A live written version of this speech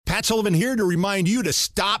Matt Sullivan here to remind you to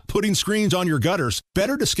stop putting screens on your gutters.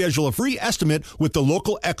 Better to schedule a free estimate with the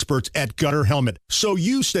local experts at Gutter Helmet so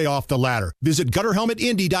you stay off the ladder. Visit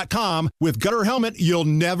GutterHelmetIndy.com. With Gutter Helmet, you'll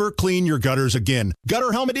never clean your gutters again.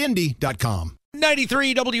 GutterHelmetIndy.com.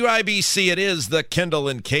 93 WIBC, it is the Kendall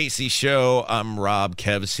and Casey show. I'm Rob.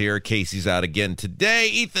 Kev's here. Casey's out again today.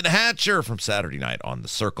 Ethan Hatcher from Saturday Night on the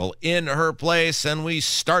Circle in her place. And we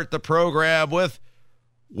start the program with,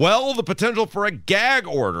 well, the potential for a gag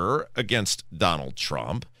order against Donald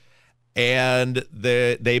Trump. And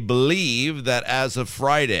they believe that as of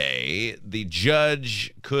Friday, the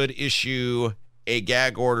judge could issue a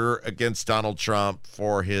gag order against Donald Trump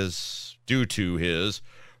due to his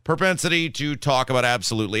propensity to talk about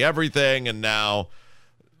absolutely everything. And now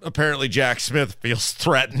apparently Jack Smith feels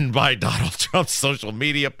threatened by Donald Trump's social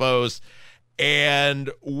media posts, and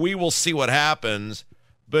we will see what happens.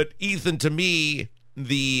 But Ethan, to me,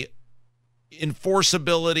 the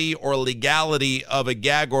enforceability or legality of a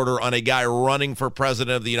gag order on a guy running for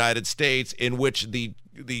president of the United States, in which the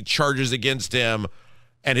charges against him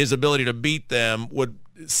and his ability to beat them would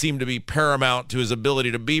seem to be paramount to his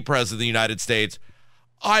ability to be president of the United States,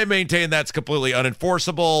 I maintain that's completely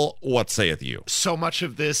unenforceable. What saith you? So much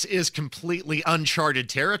of this is completely uncharted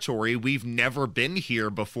territory. We've never been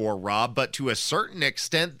here before, Rob, but to a certain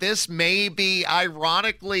extent, this may be,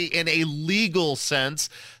 ironically, in a legal sense,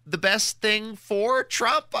 the best thing for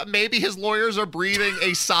Trump. Maybe his lawyers are breathing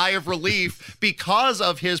a sigh of relief because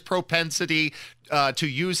of his propensity to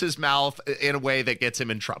use his mouth in a way that gets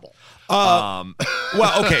him in trouble. Well,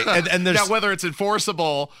 okay, and there's now whether it's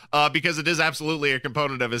enforceable because it is absolutely a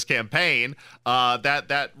component of his campaign,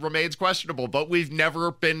 that remains questionable. But we've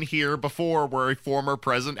never been here before where a former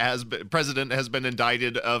president has been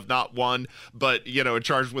indicted of not one, but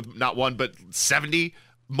charged with not one but 70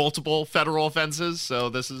 multiple federal offenses. So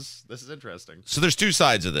this is interesting. So there's two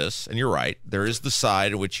sides of this, and you're right. There is the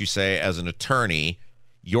side in which you say, as an attorney,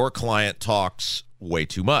 your client talks way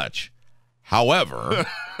too much. However,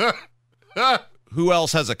 who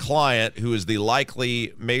else has a client who is the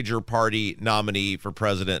likely major party nominee for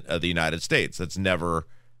president of the United States? That's never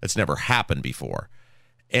happened before.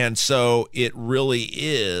 And so it really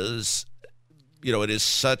is, it is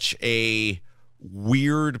such a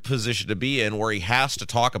weird position to be in where he has to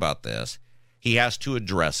talk about this. He has to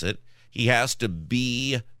address it. He has to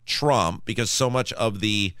be Trump, because so much of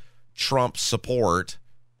the Trump support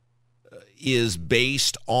is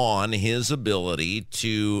based on his ability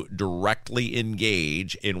to directly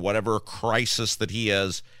engage in whatever crisis that he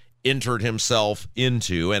has entered himself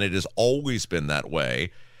into, and it has always been that way.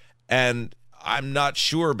 And I'm not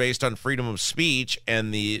sure, based on freedom of speech,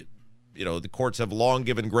 and the courts have long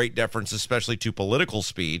given great deference, especially to political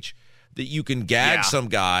speech, that you can gag some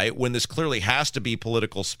guy when this clearly has to be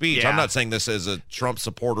political speech. I'm not saying this as a Trump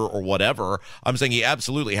supporter or whatever. I'm saying he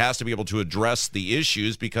absolutely has to be able to address the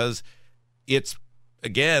issues, because it's,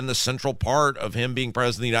 again, the central part of him being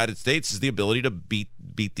president of the United States is the ability to beat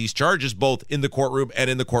these charges, both in the courtroom and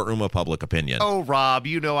in the courtroom of public opinion. Oh, Rob,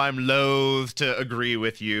 I'm loath to agree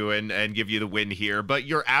with you and give you the win here, but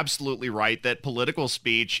you're absolutely right that political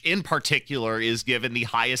speech in particular is given the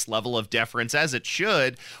highest level of deference, as it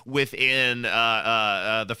should, within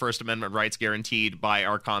the First Amendment rights guaranteed by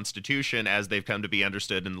our Constitution as they've come to be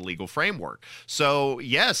understood in the legal framework. So,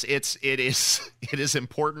 yes, it is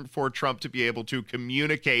important for Trump to be able to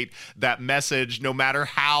communicate that message, no matter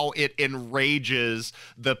how it enrages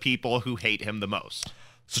the people who hate him the most.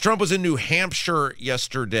 So Trump was in New Hampshire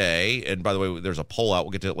yesterday, and by the way, there's a poll out,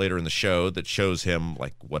 we'll get to it later in the show, that shows him,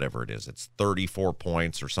 like, whatever it is, it's 34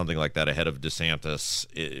 points or something like that ahead of DeSantis,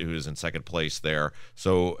 who is in second place there.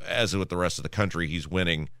 So as with the rest of the country, he's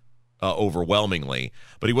winning overwhelmingly.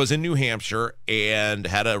 But he was in New Hampshire and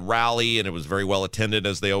had a rally, and it was very well attended,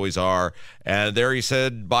 as they always are. And there he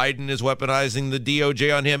said Biden is weaponizing the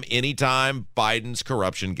DOJ on him anytime Biden's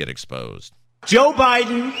corruption get exposed. Joe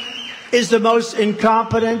Biden is the most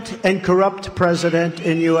incompetent and corrupt president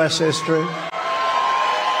in U.S. history.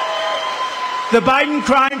 The Biden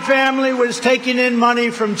crime family was taking in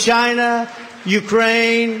money from China,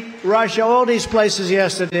 Ukraine, Russia, all these places he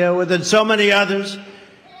has to deal with, and so many others.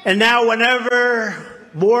 And now whenever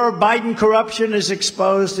more Biden corruption is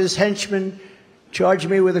exposed, his henchmen charge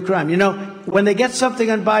me with a crime. When they get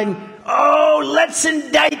something on Biden,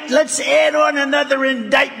 let's add on another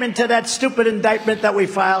indictment to that stupid indictment that we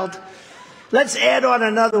filed. Let's add on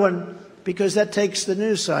another one, because that takes the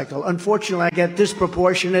news cycle. Unfortunately, I get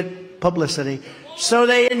disproportionate publicity. So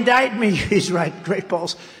they indict me. He's right, great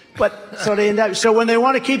balls. So they indict. So when they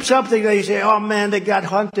want to keep something, they say, oh man, they got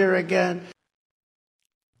Hunter again.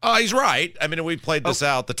 He's right. I mean, we played this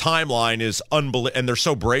out. The timeline is unbelievable, and they're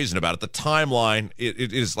so brazen about it. The timeline,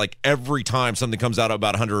 it is like every time something comes out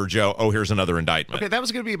about Hunter or Joe, oh, here's another indictment. Okay, that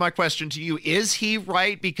was going to be my question to you. Is he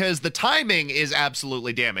right? Because the timing is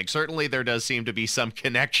absolutely damning. Certainly, there does seem to be some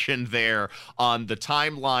connection there on the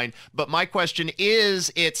timeline. But my question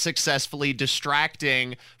is it successfully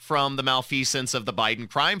distracting from the malfeasance of the Biden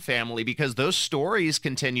crime family? Because those stories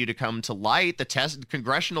continue to come to light. The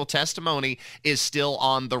congressional testimony is still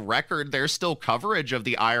on the record. There's still coverage of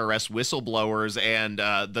the IRS whistleblowers and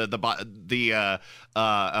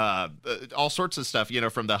all sorts of stuff,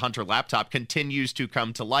 from the Hunter laptop continues to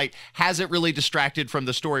come to light. Has it really distracted from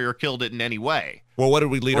the story or killed it in any way? Well, what did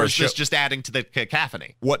we lead or our is show? this just adding to the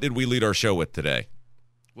cacophony? What did we lead our show with today?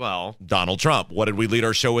 Well, Donald Trump. What did we lead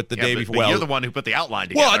our show with the day before? But you're the one who put the outline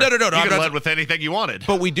together. Well, no. You could have led with anything you wanted.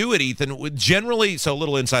 But we do it, Ethan. Generally, so a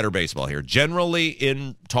little insider baseball here. Generally,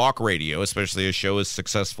 in talk radio, especially a show as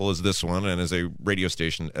successful as this one and as a radio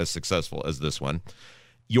station as successful as this one,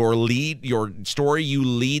 your story you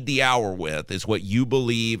lead the hour with is what you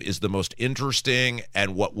believe is the most interesting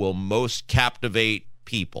and what will most captivate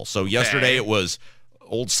people. So yesterday it was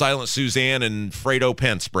old Silent Suzanne and Fredo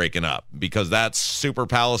Pence breaking up because that's super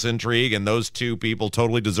palace intrigue, and those two people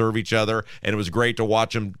totally deserve each other, and it was great to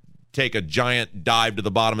watch them take a giant dive to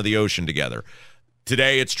the bottom of the ocean together.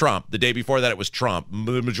 Today it's Trump. The day before that it was Trump.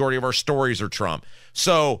 The majority of our stories are Trump.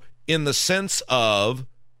 So in the sense of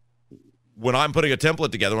when I'm putting a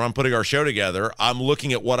template together, when I'm putting our show together, I'm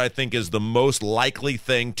looking at what I think is the most likely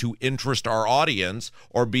thing to interest our audience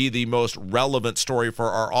or be the most relevant story for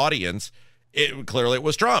our audience. Clearly it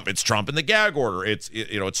was Trump. It's Trump in the gag order. It's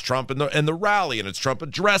Trump in the rally, and it's Trump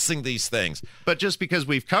addressing these things. But just because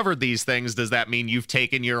we've covered these things, does that mean you've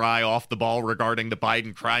taken your eye off the ball regarding the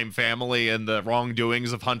Biden crime family and the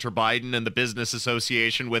wrongdoings of Hunter Biden and the business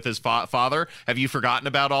association with his father? Have you forgotten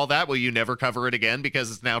about all that? Will you never cover it again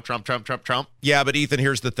because it's now Trump, Trump, Trump, Trump? Yeah, but Ethan,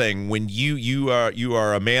 here's the thing. When you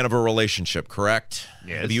are a man of a relationship, correct?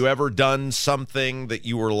 Yes. Have you ever done something that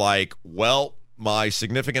you were like, well, my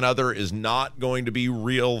significant other is not going to be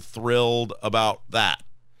real thrilled about that?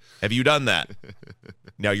 Have you done that?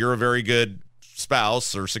 Now, you're a very good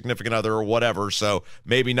spouse or significant other or whatever, so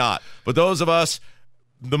maybe not. But those of us,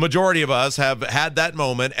 the majority of us, have had that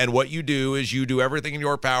moment, and what you do is you do everything in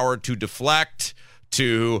your power to deflect,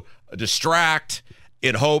 to distract,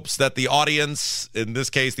 in hopes that the audience, in this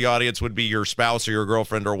case, the audience would be your spouse or your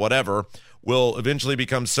girlfriend or whatever, will eventually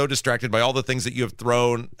become so distracted by all the things that you have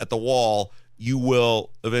thrown at the wall, she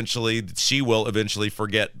will eventually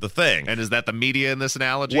forget the thing. And is that the media in this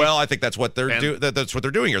analogy? Well, I think that's what they're that's what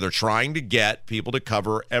they're doing here. They're trying to get people to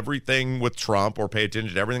cover everything with Trump or pay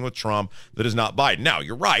attention to everything with Trump that is not Biden. Now,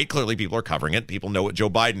 you're right. Clearly, people are covering it. People know what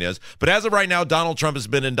Joe Biden is. But as of right now, Donald Trump has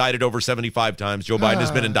been indicted over 75 times. Joe Biden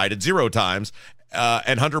has been indicted 0 times.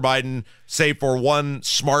 And Hunter Biden, save for one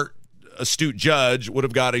smart, astute judge, would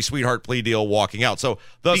have got a sweetheart plea deal walking out. So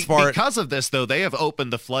thus far, because of this, though, they have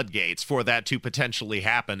opened the floodgates for that to potentially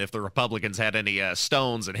happen if the Republicans had any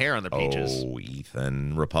stones and hair on their peaches. Oh,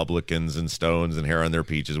 Ethan, Republicans and stones and hair on their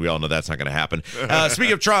peaches. We all know that's not going to happen.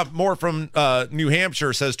 Speaking of Trump, more from New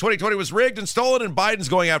Hampshire says 2020 was rigged and stolen, and Biden's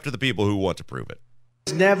going after the people who want to prove it.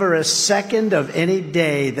 There's never a second of any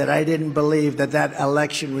day that I didn't believe that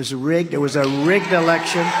election was rigged. It was a rigged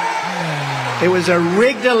election. It was a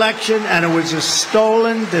rigged election, and it was a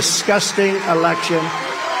stolen, disgusting election.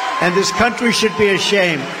 And this country should be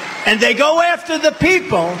ashamed. And they go after the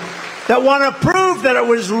people that want to prove that it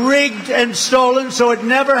was rigged and stolen so it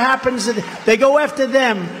never happens. They go after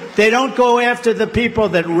them. They don't go after the people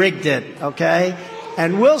that rigged it, okay?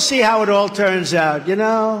 And we'll see how it all turns out. You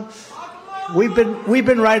know, we've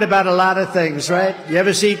been right about a lot of things, right? You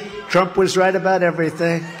ever see Trump was right about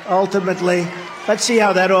everything, ultimately? Let's see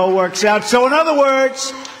how that all works out. So in other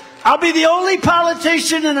words, I'll be the only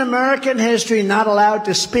politician in American history not allowed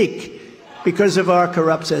to speak because of our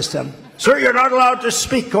corrupt system. Sir, you're not allowed to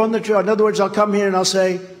speak on the show. In other words, I'll come here and I'll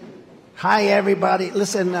say, hi, everybody.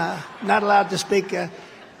 Listen, not allowed to speak.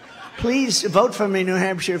 Please vote for me, New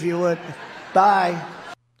Hampshire, if you would. Bye.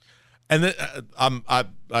 And then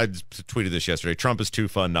I tweeted this yesterday. Trump is too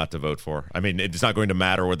fun not to vote for. I mean, it's not going to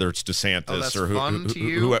matter whether it's DeSantis or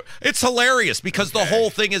who. It's hilarious because the whole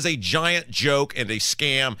thing is a giant joke and a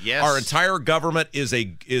scam. Yes. Our entire government is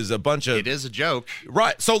a bunch of. It is a joke,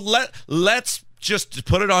 right? So let's just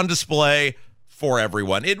put it on display for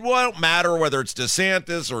everyone. It won't matter whether it's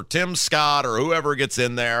DeSantis or Tim Scott or whoever gets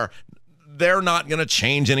in there. They're not going to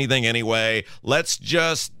change anything anyway. Let's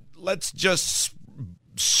just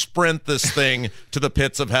sprint this thing to the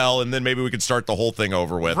pits of hell, and then maybe we could start the whole thing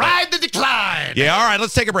over with. Ride the decline. Yeah, all right,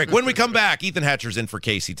 let's take a break. When we come back, Ethan Hatcher's in for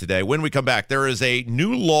Casey today. When we come back, there is a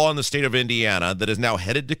new law in the state of Indiana that is now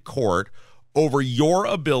headed to court over your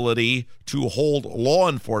ability to hold law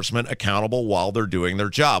enforcement accountable while they're doing their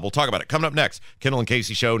job. We'll talk about it coming up next. Kendall and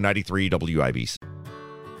Casey Show, 93 WIBC.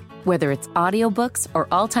 Whether it's audiobooks or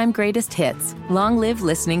all-time greatest hits, long live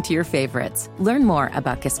listening to your favorites. Learn more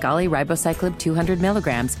about Kisqali Ribociclib 200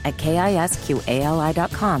 milligrams at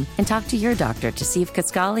KISQALI.com and talk to your doctor to see if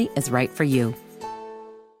Kisqali is right for you.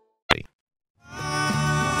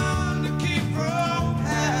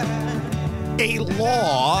 A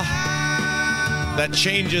law that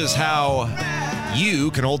changes how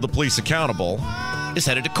you can hold the police accountable is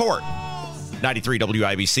headed to court. 93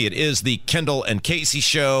 WIBC. It is the Kendall and Casey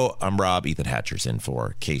Show. I'm Rob. Ethan Hatcher's in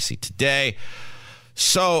for Casey today.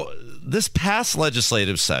 So this past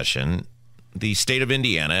legislative session, the state of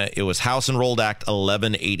Indiana, it was House Enrolled Act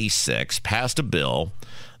 1186, passed a bill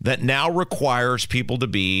that now requires people to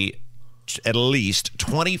be at least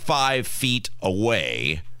 25 feet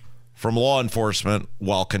away from law enforcement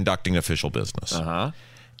while conducting official business.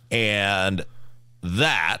 And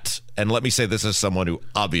that, and let me say this as someone who,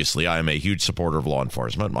 obviously, I am a huge supporter of law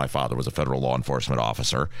enforcement. My father was a federal law enforcement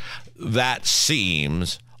officer. That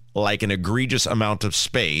seems like an egregious amount of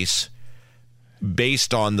space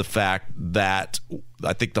based on the fact that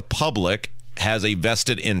I think the public has a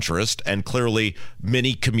vested interest, and clearly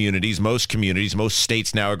many communities, most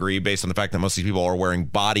states now agree, based on the fact that most of these people are wearing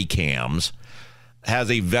body cams,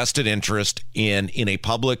 has a vested interest in a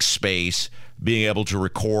public space being able to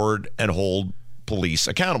record and hold police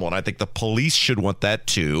accountable. And I think the police should want that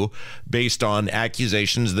too, based on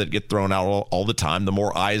accusations that get thrown out all the time. The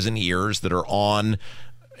more eyes and ears that are on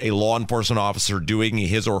a law enforcement officer doing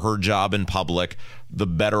his or her job in public, the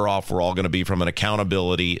better off we're all going to be from an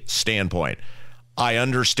accountability standpoint. I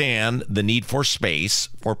understand the need for space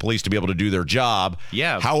for police to be able to do their job.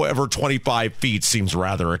 Yeah. However, 25 feet seems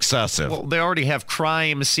rather excessive. Well, they already have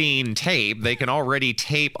crime scene tape. They can already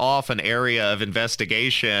tape off an area of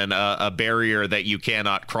investigation, a barrier that you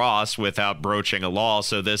cannot cross without broaching a law.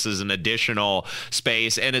 So this is an additional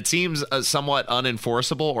space. And it seems somewhat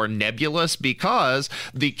unenforceable or nebulous because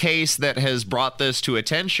the case that has brought this to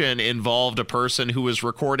attention involved a person who was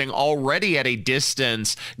recording already at a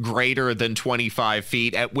distance greater than 25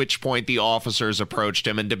 feet, at which point the officers approached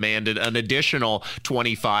him and demanded an additional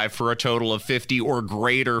 25 for a total of 50 or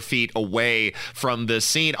greater feet away from the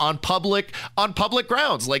scene on public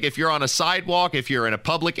grounds. Like if you're on a sidewalk, if you're in a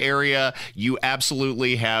public area, you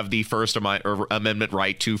absolutely have the First Amendment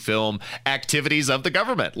right to film activities of the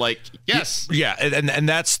government. Like, yes. Yeah, and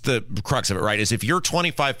that's the crux of it, right? Is if you're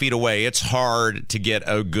 25 feet away, it's hard to get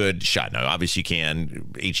a good shot. Now, obviously you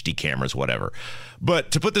can, HD cameras, whatever.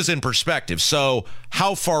 But to put this in perspective, so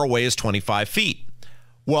how far away is 25 feet?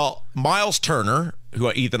 Well, Miles Turner,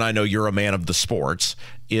 who, Ethan, I know you're a man of the sports,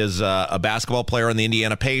 is a basketball player on the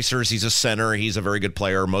Indiana Pacers. He's a center. He's a very good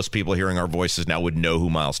player. Most people hearing our voices now would know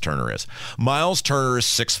who Miles Turner is. Miles Turner is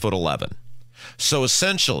 6'11". So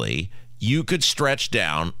essentially, you could stretch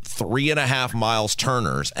down 3.5 Miles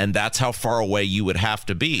Turners, and that's how far away you would have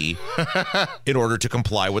to be in order to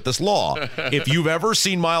comply with this law. If you've ever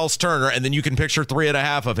seen Miles Turner and then you can picture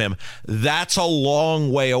 3.5 of him, that's a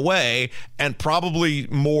long way away and probably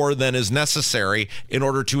more than is necessary in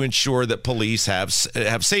order to ensure that police have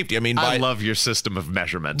safety. I mean, I love your system of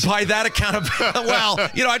measurement. By that account of, well,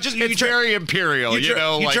 it's very imperial.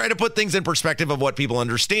 You try to put things in perspective of what people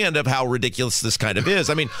understand of how ridiculous this kind of is.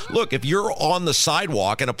 I mean, look, if you're on the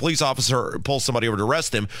sidewalk and a police officer pulls somebody over to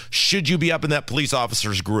arrest him, should you be up in that police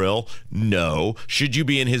officer's grill? No. Should you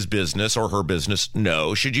be in his business or her business?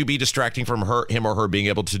 No. Should you be distracting from him or her being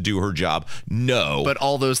able to do her job? No. But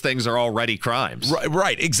all those things are already crimes.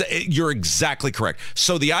 Right. You're exactly correct.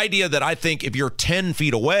 So the idea that I think if you're 10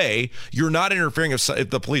 feet away, you're not interfering if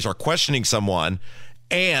the police are questioning someone,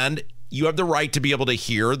 and you have the right to be able to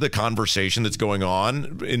hear the conversation that's going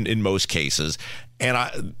on in most cases. And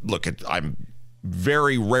I'm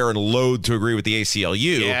very rare and loath to agree with the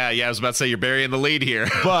ACLU. Yeah, I was about to say you're burying the lead here.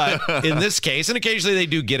 But in this case, and occasionally they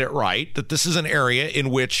do get it right, that this is an area in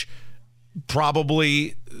which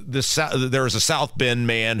probably there is a South Bend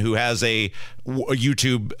man who has a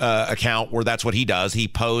YouTube account where that's what he does. He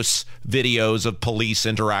posts videos of police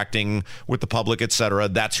interacting with the public, etc.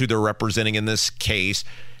 That's who they're representing in this case.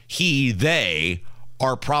 They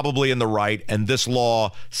are probably in the right, and this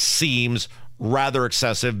law seems rather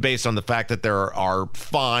excessive based on the fact that there are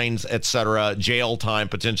fines, etc., jail time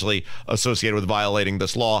potentially associated with violating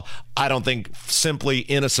this law. I don't think simply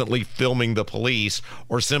innocently filming the police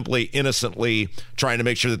or simply innocently trying to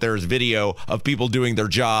make sure that there is video of people doing their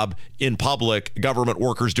job in public, government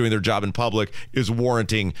workers doing their job in public, is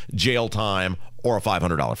warranting jail time or a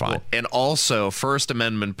 $500 fine. And also, First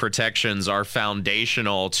Amendment protections are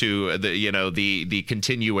foundational to the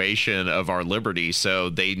continuation of our liberty, so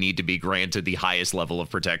they need to be granted the highest level of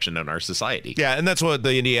protection in our society. Yeah, and that's what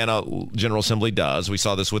the Indiana General Assembly does. We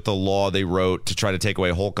saw this with the law they wrote to try to take away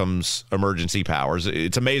Holcomb's emergency powers.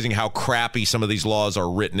 It's amazing how crappy some of these laws are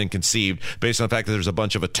written and conceived based on the fact that there's a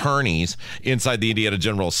bunch of attorneys inside the Indiana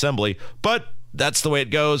General Assembly, but that's the way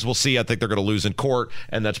it goes. We'll see. I think they're going to lose in court,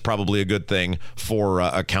 and that's probably a good thing for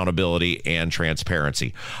accountability and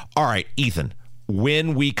transparency. All right, Ethan,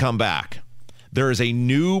 when we come back, there is a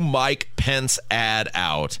new Mike Pence ad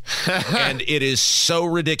out, and it is so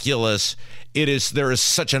ridiculous. There is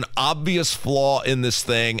such an obvious flaw in this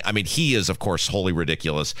thing. I mean, he is, of course, wholly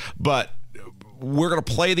ridiculous, but we're going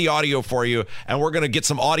to play the audio for you, and we're going to get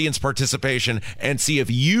some audience participation and see if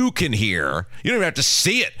you can hear. You don't even have to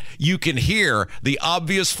see it. You can hear the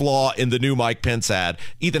obvious flaw in the new Mike Pence ad.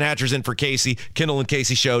 Ethan Hatcher's in for Casey. Kendall and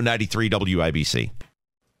Casey Show, 93 WIBC.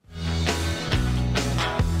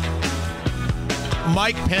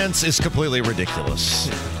 Mike Pence is completely ridiculous.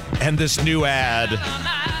 And this new ad,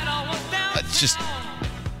 it's just,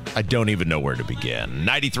 I don't even know where to begin.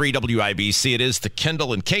 93 WIBC. It is the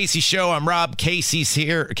Kendall and Casey Show. I'm Rob. Casey's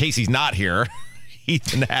here. Casey's not here.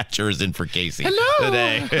 Ethan Hatcher is in for Casey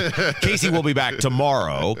today. Casey will be back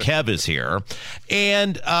tomorrow. Kev is here.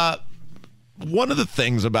 And one of the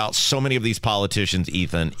things about so many of these politicians,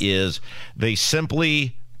 Ethan, is they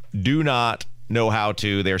simply do not know how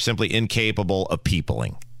to. They're simply incapable of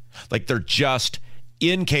peopling. Like, they're just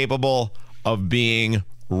incapable of being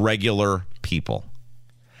regular people.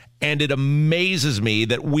 And it amazes me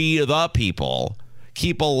that we, the people,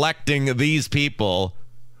 keep electing these people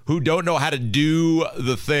who don't know how to do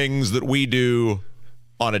the things that we do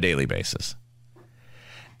on a daily basis.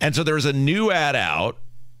 And so there's a new ad out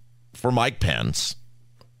for Mike Pence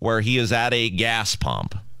where he is at a gas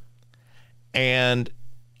pump, and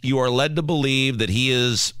you are led to believe that he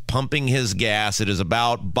is pumping his gas. It is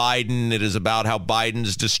about Biden. It is about how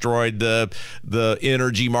Biden's destroyed the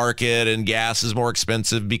energy market and gas is more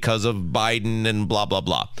expensive because of Biden and blah, blah,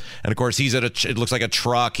 blah. And of course, he's at it looks like a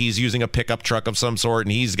truck. He's using a pickup truck of some sort,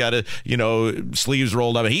 and he's got sleeves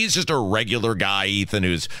rolled up. He's just a regular guy, Ethan,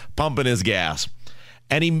 who's pumping his gas.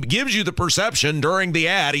 And he gives you the perception during the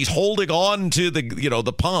ad, he's holding on to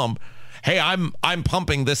the pump. Hey, I'm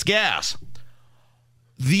pumping this gas.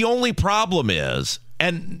 The only problem is,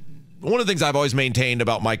 and one of the things I've always maintained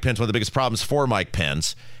about Mike Pence, one of the biggest problems for Mike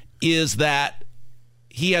Pence, is that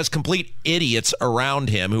he has complete idiots around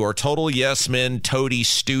him who are total yes men, toady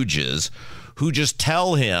stooges, who just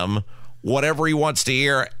tell him whatever he wants to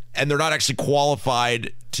hear, and they're not actually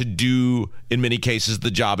qualified to do, in many cases,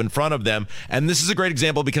 the job in front of them. And this is a great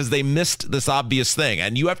example because they missed this obvious thing.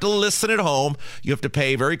 And you have to listen at home. You have to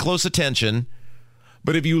pay very close attention.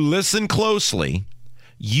 But if you listen closely,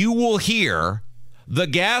 you will hear the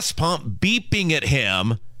gas pump beeping at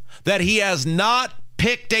him that he has not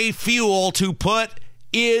picked a fuel to put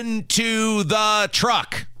into the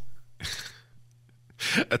truck.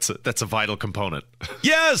 That's a vital component.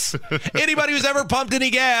 Yes. Anybody who's ever pumped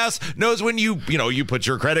any gas knows when you put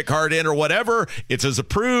your credit card in or whatever, it says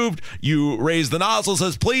approved. You raise the nozzle,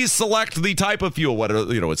 says please select the type of fuel. Whether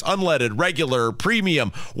it's unleaded, regular,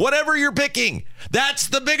 premium, whatever you're picking. That's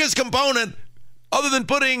the biggest component. Other than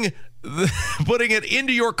putting it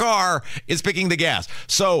into your car is picking the gas.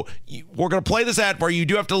 So we're going to play this ad for you. You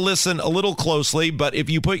do have to listen a little closely, but if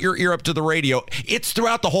you put your ear up to the radio, it's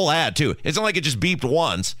throughout the whole ad too. It's not like it just beeped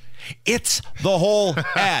once. It's the whole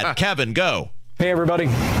ad. Kevin, go. Hey everybody,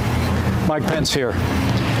 Mike Pence here.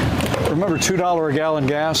 Remember $2 a gallon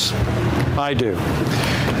gas? I do.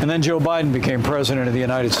 And then Joe Biden became president of the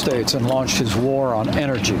United States and launched his war on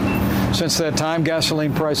energy. Since that time,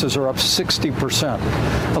 gasoline prices are up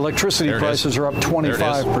 60%. Electricity prices are up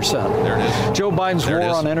 25%. There it is. Joe Biden's war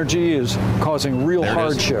on energy is causing real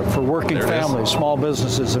hardship for working families, small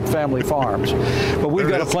businesses, and family farms. But we've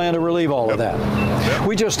got a plan to relieve all of that.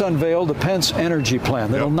 We just unveiled the Pence Energy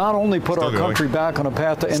Plan that'll not only put our country back on a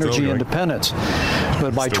path to energy independence,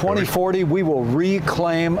 but by 2040, we will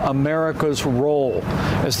reclaim America's role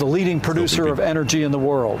as as the leading producer of energy in the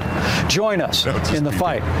world. Join us in the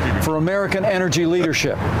fight for American energy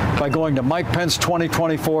leadership by going to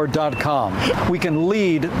MikePence2024.com. We can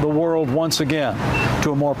lead the world once again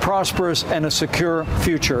to a more prosperous and a secure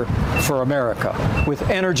future for America with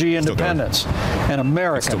energy independence and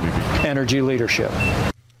American energy leadership.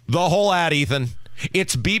 The whole ad, Ethan.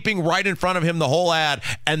 It's beeping right in front of him, the whole ad,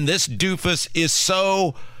 and this doofus is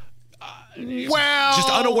so just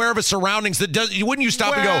unaware of his surroundings that wouldn't you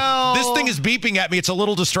stop and go, this thing is beeping at me, it's a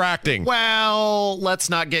little distracting. Well, let's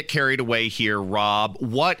not get carried away here, Rob.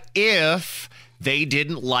 What if they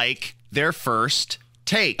didn't like their first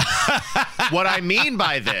take? What I mean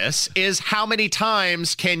by this is, how many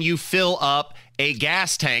times can you fill up a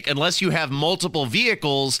gas tank unless you have multiple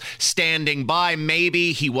vehicles standing by?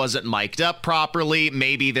 Maybe he wasn't mic'd up properly.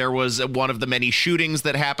 Maybe there was one of the many shootings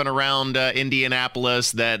that happen around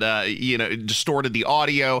Indianapolis that distorted the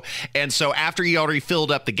audio. And so after he already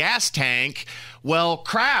filled up the gas tank, well,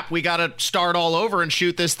 crap, we got to start all over and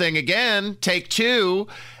shoot this thing again, take two.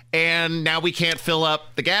 And now we can't fill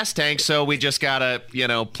up the gas tank, so we just got to,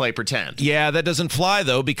 play pretend. Yeah, that doesn't fly,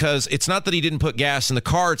 though, because it's not that he didn't put gas in the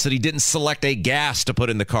car. It's that he didn't select a gas to put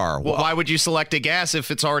in the car. Well, why would you select a gas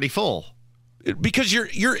if it's already full? Because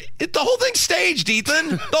the whole thing's staged, Ethan.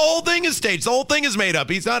 The whole thing is staged. The whole thing is made up.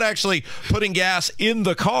 He's not actually putting gas in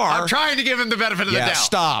the car. I'm trying to give him the benefit of the doubt.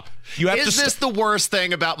 Stop. Is this the worst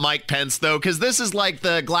thing about Mike Pence, though? Because this is like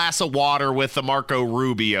the glass of water with the Marco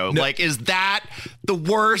Rubio. No. Like, is that the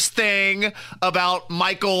worst thing about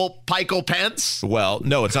Michael Pence? Well,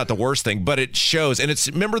 no, it's not the worst thing, but it shows. And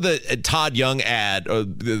remember the Todd Young ad,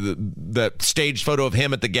 the staged photo of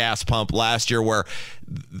him at the gas pump last year, where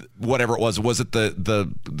whatever it was it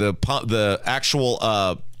the actual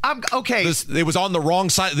okay. It was on the wrong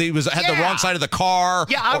side. It had the wrong side of the car.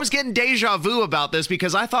 Yeah, I was getting deja vu about this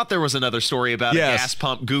because I thought there was another story about a gas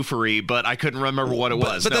pump goofery, but I couldn't remember what it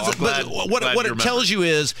was. What it tells you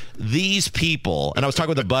is these people, and I was talking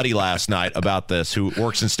with a buddy last night about this who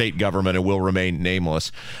works in state government and will remain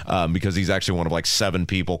nameless because he's actually one of like 7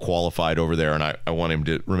 people qualified over there, and I want him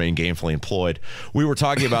to remain gainfully employed. We were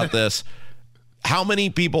talking about this. How many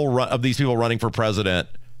people of these people running for president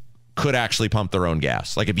could actually pump their own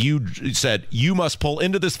gas? Like if you said you must pull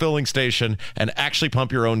into this filling station and actually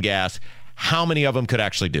pump your own gas, how many of them could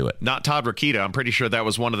actually do it? Not Todd Rokita. I'm pretty sure that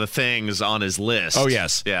was one of the things on his list. Oh,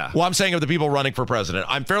 yes. Yeah. Well, I'm saying of the people running for president,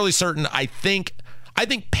 I'm fairly certain. I think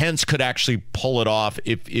Pence could actually pull it off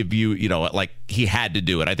if like he had to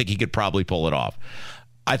do it. I think he could probably pull it off.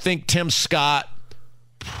 I think Tim Scott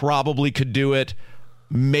probably could do it.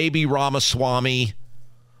 Maybe Ramaswamy.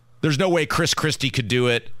 There's no way Chris Christie could do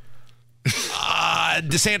it.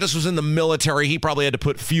 DeSantis was in the military. He probably had to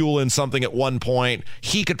put fuel in something at one point.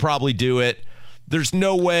 He could probably do it. There's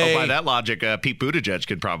no way. Oh, by that logic, Pete Buttigieg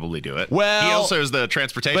could probably do it. Well, he also is the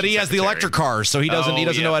transportation but he has the electric cars, so he doesn't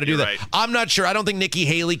know how to do that. Right. I'm not sure. I don't think Nikki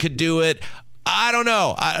Haley could do it. I don't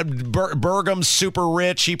know. Burgum's super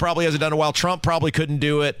rich. He probably hasn't done it a while. Trump probably couldn't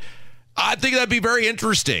do it. I think that'd be very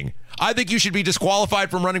interesting. I think you should be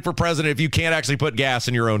disqualified from running for president if you can't actually put gas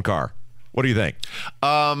in your own car. What do you think?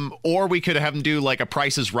 Or we could have them do like a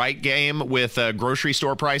Price is Right game with grocery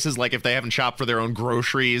store prices. Like if they haven't shopped for their own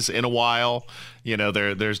groceries in a while,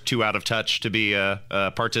 there's too out of touch to be a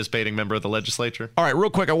participating member of the legislature. All right, real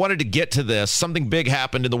quick, I wanted to get to this. Something big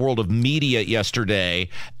happened in the world of media yesterday,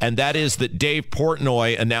 and that is that Dave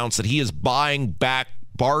Portnoy announced that he is buying back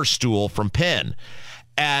Barstool from Penn.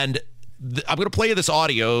 And I'm going to play you this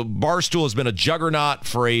audio. Barstool has been a juggernaut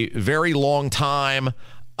for a very long time.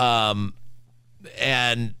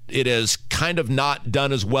 And it has kind of not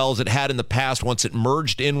done as well as it had in the past once it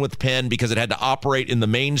merged in with Penn because it had to operate in the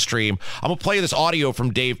mainstream. I'm going to play this audio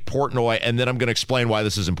from Dave Portnoy, and then I'm going to explain why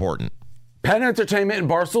this is important. Penn Entertainment and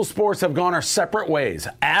Barstool Sports have gone our separate ways.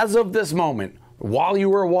 As of this moment, while you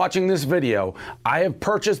were watching this video, I have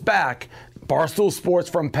purchased back Barstool Sports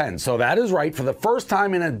from Penn. So that is right. For the first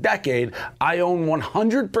time in a decade, I own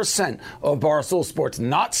 100% of Barstool Sports.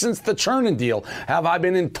 Not since the Chernin deal have I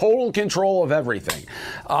been in total control of everything.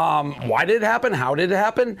 Why did it happen? How did it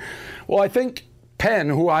happen? Well, I think Penn,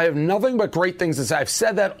 who I have nothing but great things to say. I've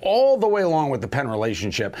said that all the way along with the Penn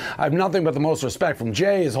relationship. I have nothing but the most respect from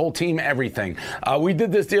Jay, his whole team, everything. We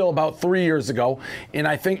did this deal about 3 years ago, and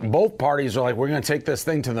I think both parties are like, we're going to take this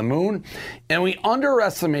thing to the moon. And we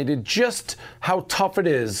underestimated just how tough it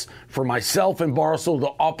is for myself and Barstool to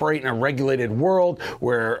operate in a regulated world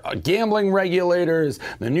where gambling regulators,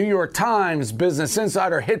 the New York Times, Business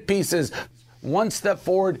Insider, hit pieces, 1 step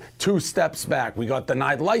forward, 2 steps back. We got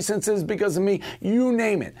denied licenses because of me, you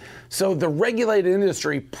name it. So the regulated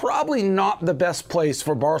industry, probably not the best place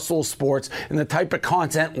for Barstool Sports and the type of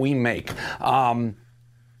content we make.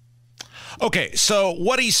 Okay, so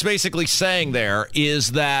what he's basically saying there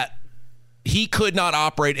is that he could not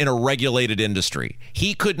operate in a regulated industry.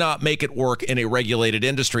 He could not make it work in a regulated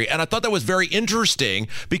industry. And I thought that was very interesting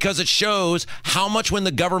because it shows how much when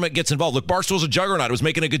the government gets involved. Look, Barstool's a juggernaut. It was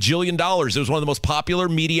making a gajillion dollars. It was one of the most popular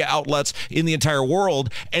media outlets in the entire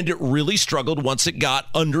world. And it really struggled once it got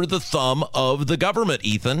under the thumb of the government,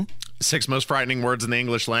 Ethan. 6 most frightening words in the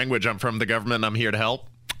English language. I'm from the government. I'm here to help.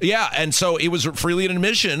 Yeah, and so it was freely an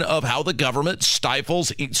admission of how the government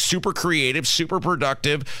stifles super creative, super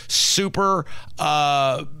productive, super,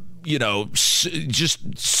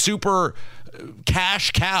 just super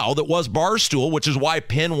cash cow that was Barstool, which is why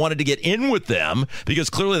Penn wanted to get in with them, because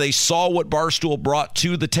clearly they saw what Barstool brought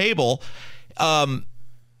to the table.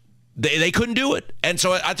 They couldn't do it. And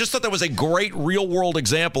so I just thought that was a great real world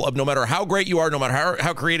example of no matter how great you are, no matter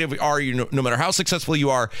how creative you are, no matter how successful you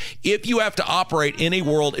are, if you have to operate in a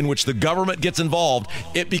world in which the government gets involved,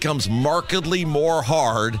 it becomes markedly more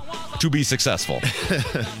hard to be successful.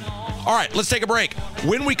 All right, let's take a break.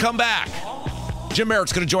 When we come back, Jim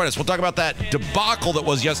Merritt's going to join us. We'll talk about that debacle that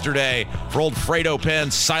was yesterday for old Fredo Penn,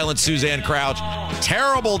 silent Suzanne Crouch.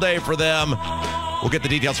 Terrible day for them. We'll get the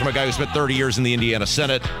details from a guy who spent 30 years in the Indiana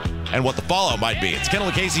Senate and what the fallout might be. It's Kendall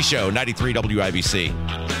and Casey Show, 93 WIBC.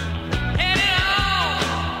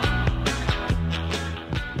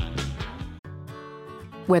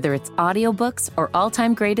 Whether it's audiobooks or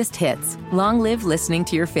all-time greatest hits, long live listening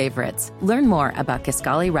to your favorites. Learn more about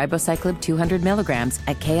Kisqali Ribociclib 200 milligrams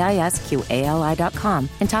at KISQALI.com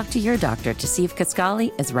and talk to your doctor to see if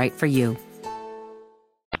Kisqali is right for you.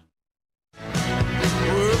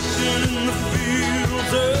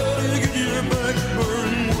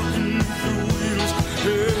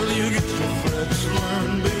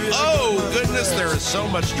 There is so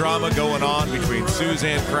much drama going on between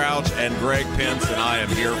Suzanne Crouch and Greg Pence, and I am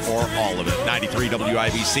here for all of it. 93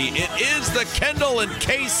 WIBC. It is the Kendall and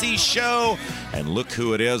Casey Show. And look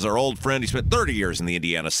who it is, our old friend. He spent 30 years in the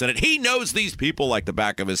Indiana Senate. He knows these people like the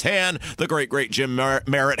back of his hand. The great, great Jim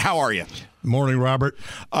Merritt. How are you? Morning, Robert.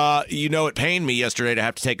 It pained me yesterday to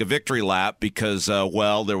have to take a victory lap because, there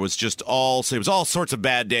was just all sorts of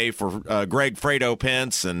bad day for Greg Fredo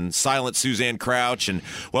Pence and silent Suzanne Crouch. And,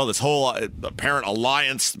 this whole apparent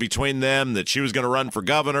alliance between them that she was going to run for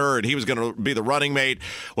governor and he was going to be the running mate.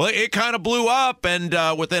 Well, it kind of blew up. And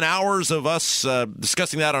within hours of us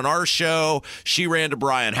discussing that on our show, she ran to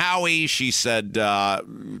Brian Howie. She said,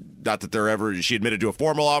 not that she admitted to a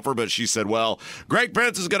formal offer, but she said, well, Greg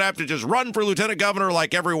Pence is going to have to just run for lieutenant governor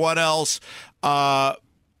like everyone else.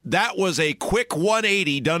 That was a quick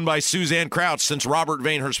 180 done by Suzanne Crouch since Robert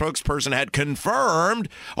Vane, her spokesperson, had confirmed,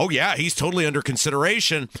 oh, yeah, he's totally under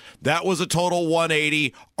consideration. That was a total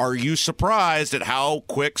 180. Are you surprised at how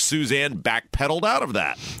quick Suzanne backpedaled out of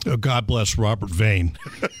that? Oh, God bless Robert Vane.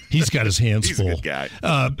 He's got his hands He's full. A good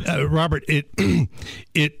guy. Robert,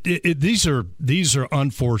 these are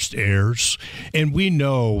unforced errors, and we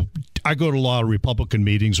know. I go to a lot of Republican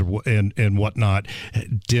meetings and whatnot,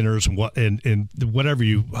 dinners and whatever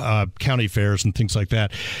county fairs and things like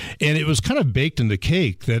that. And it was kind of baked in the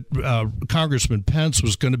cake that Congressman Pence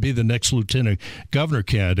was going to be the next lieutenant governor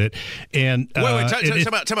candidate. And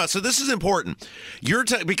time out. So this is important.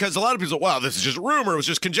 Because a lot of people say, wow, this is just rumor. It was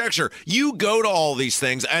just conjecture. You go to all these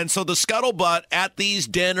things. And so the scuttlebutt at these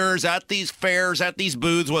dinners, at these fairs, at these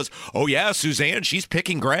booths was, oh, yeah, Suzanne, she's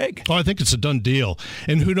picking Greg. Oh, I think it's a done deal.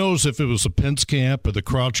 And who knows if it was the Pence camp or the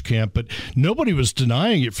Crouch camp, but nobody was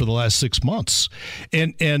denying it for the last 6 months.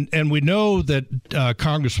 And we know that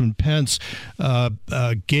Congressman Pence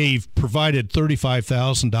provided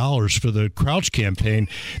 $35,000 for the Crouch campaign.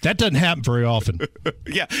 That doesn't happen very often.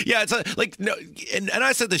 Yeah. It's no, and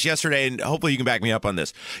I said this yesterday, and hopefully you can back me up on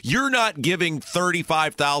this. You're not giving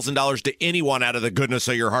 $35,000 to anyone out of the goodness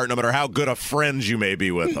of your heart, no matter how good of friends you may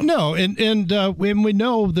be with them. No, and we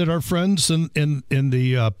know that our friends in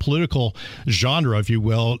the political genre, if you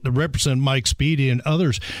will, Representative Mike Speedy and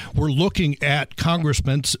others, were looking at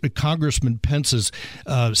Congressman Pence's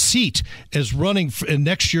seat as running in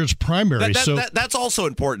next year's primary. That's also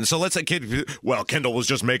important. So let's say, Kendall was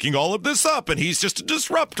just making all of this up, and he's just a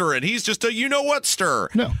disruptor, and he's just a you-know-what-stir.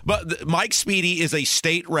 No. But Mike Speedy is a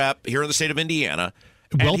state rep here in the state of Indiana.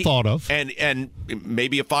 Thought of. And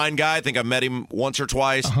maybe a fine guy. I think I've met him once or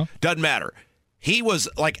twice. Uh-huh. Doesn't matter. he was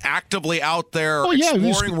like actively out there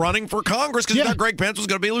running for Congress because he thought Greg Pence was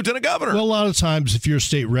going to be lieutenant governor. Well, a lot of times if you're a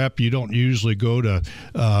state rep, you don't usually go to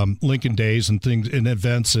Lincoln Days and things and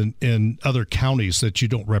events in other counties that you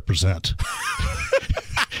don't represent.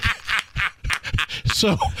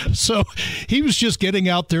 So he was just getting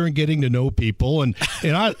out there and getting to know people, and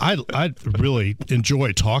I really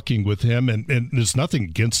enjoy talking with him, and there's nothing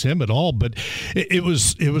against him at all, but it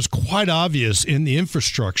was quite obvious in the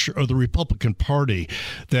infrastructure of the Republican Party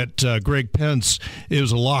that Greg Pence, it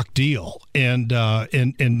was a locked deal, and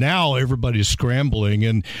now everybody's scrambling,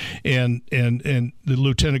 and the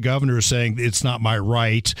lieutenant governor is saying it's not my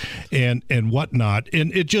right, and whatnot,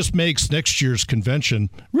 and it just makes next year's convention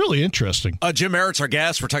really interesting. Jim Merritt's our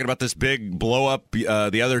guest. We're talking about this big blow up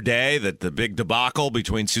the other day, that the big debacle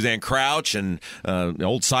between Suzanne Crouch and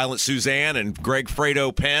old silent Suzanne and Greg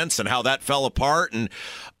Fredo Pence, and how that fell apart. And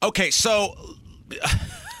okay, so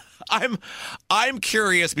I'm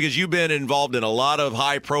curious, because you've been involved in a lot of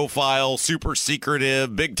high profile, super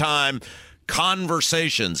secretive, big time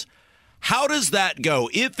conversations. How does that go?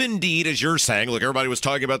 If indeed, as you're saying, look, everybody was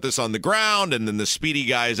talking about this on the ground, and then the speedy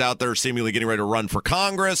guy is out there seemingly getting ready to run for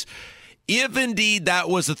Congress. If indeed that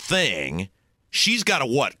was a thing, she's got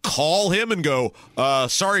to call him and go,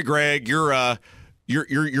 sorry, Greg, you're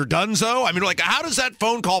donezo? I mean, like, how does that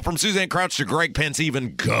phone call from Suzanne Crouch to Greg Pence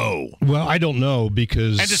even go? Well, I don't know,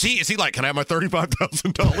 because... And is he like, can I have my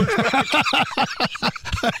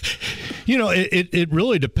 $35,000? You know, it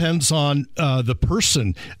really depends on the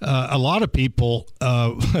person. A lot of people,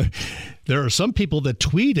 there are some people that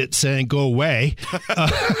tweet it saying, go away.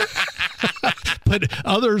 But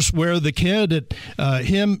others where the candidate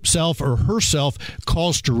himself or herself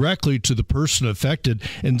calls directly to the person affected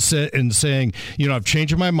and saying, you know, I've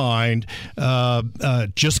changed my mind,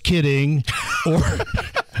 just kidding, or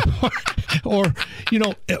you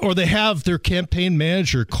know, or they have their campaign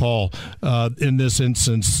manager call, in this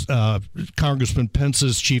instance, Congressman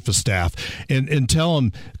Pence's chief of staff, and tell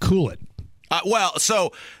him, cool it. Well,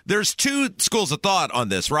 so there's two schools of thought on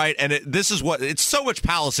this, right? And it's so much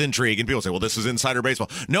palace intrigue, and people say, well, this is insider baseball.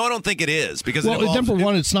 No, I don't think it is, because number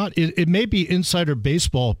one, it's not. It may be insider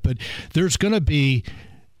baseball, but there's going to be,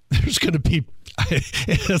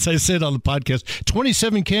 as I said on the podcast,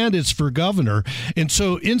 27 candidates for governor. And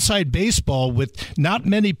so inside baseball, with not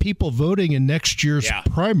many people voting in next year's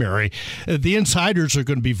primary, the insiders are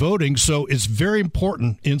going to be voting. So it's very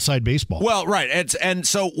important inside baseball. Well, right. And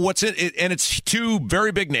so it's two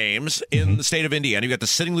very big names in the state of Indiana. You've got the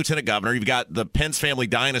sitting lieutenant governor. You've got the Pence family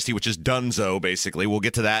dynasty, which is donezo, basically. We'll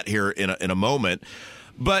get to that here in a moment.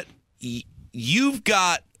 But you've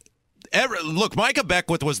got... Look, Micah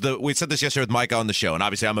Beckwith we said this yesterday with Micah on the show, and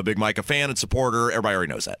obviously I'm a big Micah fan and supporter. Everybody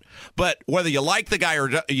already knows that. But whether you like the guy or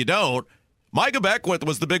you don't, Micah Beckwith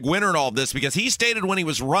was the big winner in all of this, because he stated when he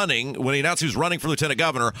announced he was running for lieutenant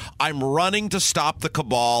governor, I'm running to stop the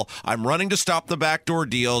cabal. I'm running to stop the backdoor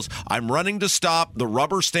deals. I'm running to stop the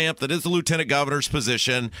rubber stamp that is the lieutenant governor's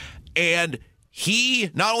position. And he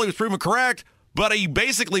not only was proven correct, but he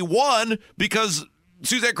basically won, because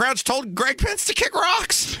Suzanne Crouch told Greg Pence to kick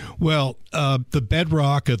rocks. Well, the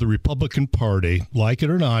bedrock of the Republican Party, like it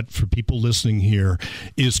or not, for people listening here,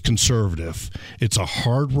 is conservative. It's a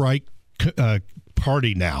hard right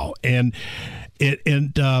party now, and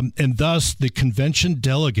thus the convention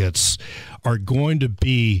delegates are going to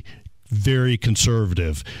be very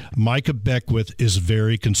conservative. Micah Beckwith is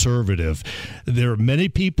very conservative. There are many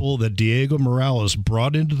people that Diego Morales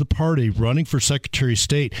brought into the party running for Secretary of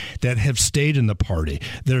State that have stayed in the party.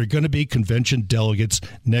 There are going to be convention delegates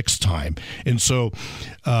next time. And so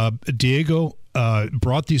Diego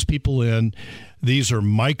brought these people in. These are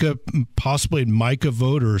possibly Micah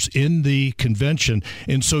voters in the convention.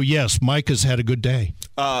 And so, yes, Micah's had a good day.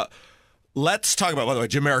 Let's talk about, by the way,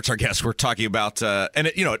 Jim Merritt's our guest. We're talking about, and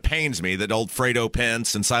it pains me that old Fredo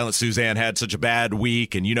Pence and Silent Suzanne had such a bad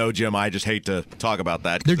week. And Jim, I just hate to talk about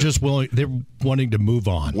that. They're wanting to move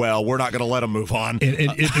on. Well, we're not going to let them move on. And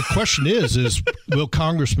the question is will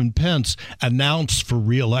Congressman Pence announce for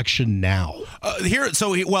re-election now? Here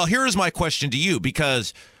is my question to you,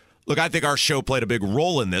 because look, I think our show played a big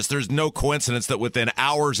role in this. There's no coincidence that within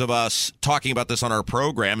hours of us talking about this on our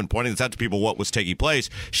program and pointing this out to people what was taking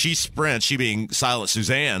place, she being Silent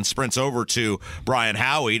Suzanne, sprints over to Brian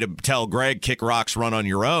Howie to tell Greg, kick rocks, run on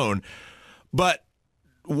your own. But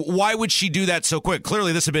why would she do that so quick?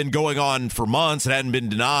 Clearly, this had been going on for months. It hadn't been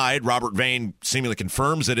denied. Robert Vane seemingly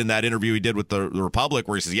confirms it in that interview he did with the Republic,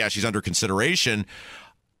 where he says, yeah, she's under consideration.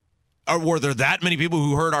 Or were there that many people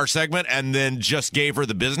who heard our segment and then just gave her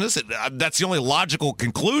the business? That's the only logical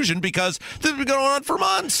conclusion because this has been going on for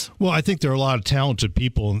months. Well, I think there are a lot of talented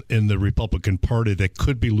people in the Republican Party that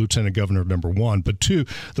could be lieutenant governor, number one. But two,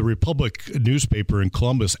 the Republic newspaper in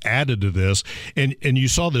Columbus added to this, and you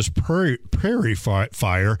saw this prairie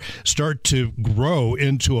fire start to grow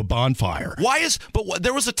into a bonfire. But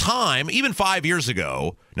there was a time, even 5 years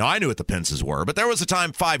ago, now I knew what the Pences were, but there was a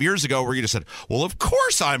time 5 years ago where you just said, well, of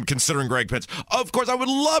course I'm considering Greg Pence. Of course, I would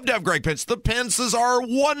love to have Greg Pence. The Pences are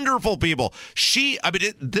wonderful people.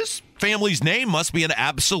 This family's name must be an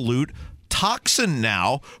absolute toxin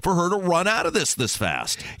now for her to run out of this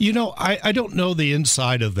fast. You know, I don't know the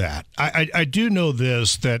inside of that. I do know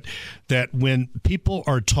this, that when people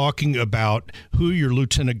are talking about who your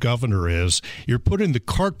lieutenant governor is, you're putting the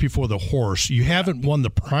cart before the horse. You haven't won the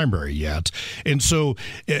primary yet. And so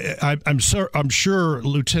I'm sure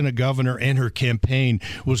Lieutenant Governor and her campaign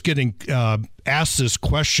was getting asked this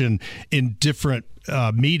question in different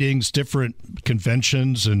meetings, different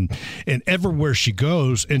conventions, and everywhere she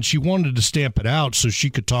goes, and she wanted to stamp it out so she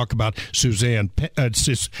could talk about Suzanne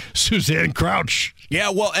Crouch. Yeah,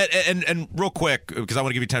 well, and real quick, because I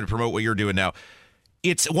want to give you time to promote what you're doing now.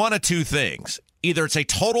 It's one of two things. Either it's a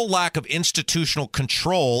total lack of institutional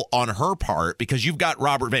control on her part because you've got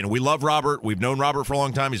Robert Vane. We love Robert. We've known Robert for a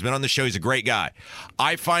long time. He's been on the show. He's a great guy.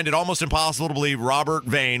 I find it almost impossible to believe Robert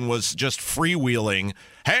Vane was just freewheeling.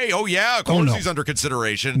 Hey, oh yeah, of course he's under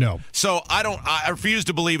consideration. No. So I refuse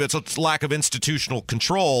to believe it's a lack of institutional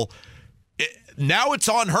control. Now it's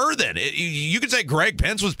on her then. You could say Greg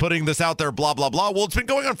Pence was putting this out there, blah, blah, blah. Well, it's been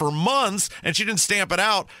going on for months, and she didn't stamp it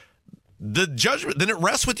out. The judgment, then it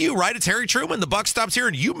rests with you, right? It's Harry Truman. The buck stops here,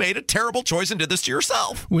 and you made a terrible choice and did this to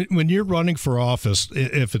yourself. When you're running for office,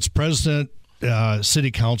 if it's president,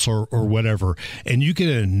 city council, or whatever, and you get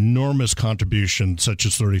an enormous contribution, such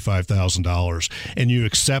as $35,000, and you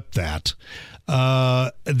accept that,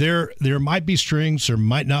 there might be strings, there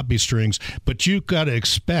might not be strings, but you've got to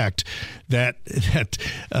expect that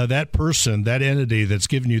person, that entity that's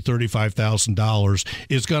giving you $35,000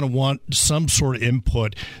 is going to want some sort of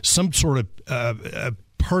input, some sort of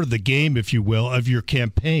part of the game, if you will, of your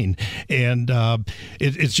campaign. And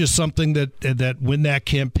it's just something that when that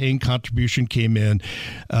campaign contribution came in,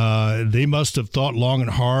 they must have thought long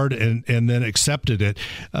and hard and then accepted it.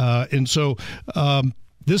 And so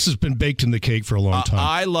this has been baked in the cake for a long time.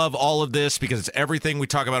 I love all of this because it's everything we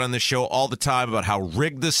talk about on this show all the time, about how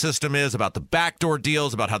rigged this system is, about the backdoor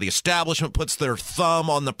deals, about how the establishment puts their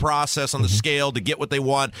thumb on the process, on the scale to get what they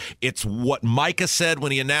want. It's what Micah said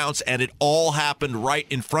when he announced, and it all happened right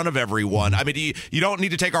in front of everyone. I mean, you don't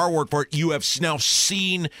need to take our word for it. You have now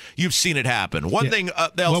seen it happen. One thing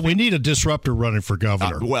else, we need a disruptor running for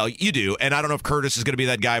governor. Well, you do, and I don't know if Curtis is going to be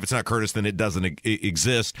that guy. If it's not Curtis, then it doesn't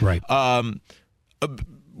exist. Right.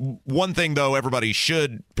 One thing, though, everybody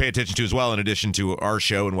should pay attention to as well, in addition to our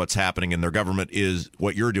show and what's happening in their government, is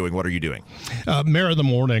what you're doing. What are you doing? Mayor of the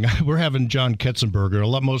Morning. We're having John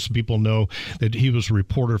Ketzenberger. Most people know that he was a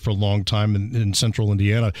reporter for a long time in central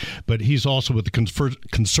Indiana, but he's also with the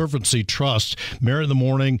Conservancy Trust. Mayor of the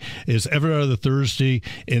Morning is every other Thursday,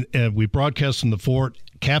 and we broadcast in the Fort,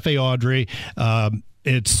 Cafe Audrey.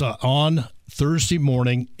 It's on Thursday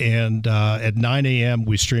morning, and at 9 a.m.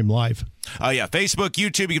 we stream live. Yeah, Facebook,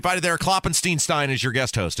 YouTube, you can find it there. Kloppenstein is your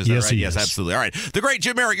guest host, is that yes, right? Yes, absolutely. All right. The great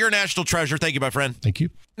Jim Merritt, you're a national treasure. Thank you, my friend. Thank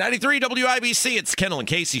you. 93 WIBC, it's Kendall and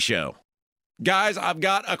Casey Show. Guys, I've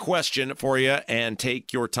got a question for you, and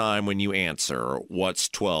take your time when you answer. What's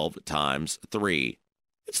 12 times 3?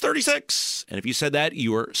 It's 36. And if you said that,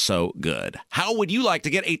 you are so good. How would you like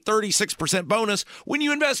to get a 36% bonus when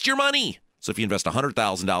you invest your money? So if you invest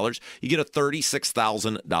 $100,000, you get a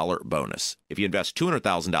 $36,000 bonus. If you invest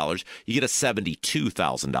 $200,000, you get a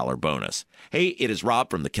 $72,000 bonus. Hey, it is Rob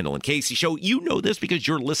from the Kendall and Casey Show. You know this because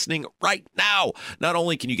you're listening right now. Not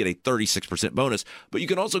only can you get a 36% bonus, but you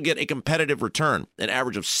can also get a competitive return, an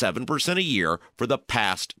average of 7% a year for the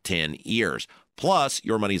past 10 years. Plus,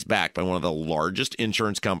 your money is backed by one of the largest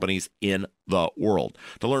insurance companies in the world.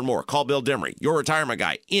 To learn more, call Bill Demery, your retirement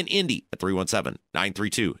guy in Indy at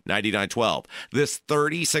 317-932-9912. This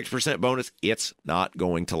 36% bonus, it's not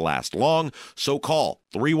going to last long. So call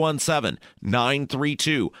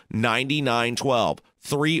 317-932-9912.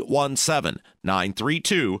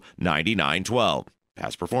 317-932-9912.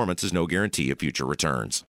 Past performance is no guarantee of future returns.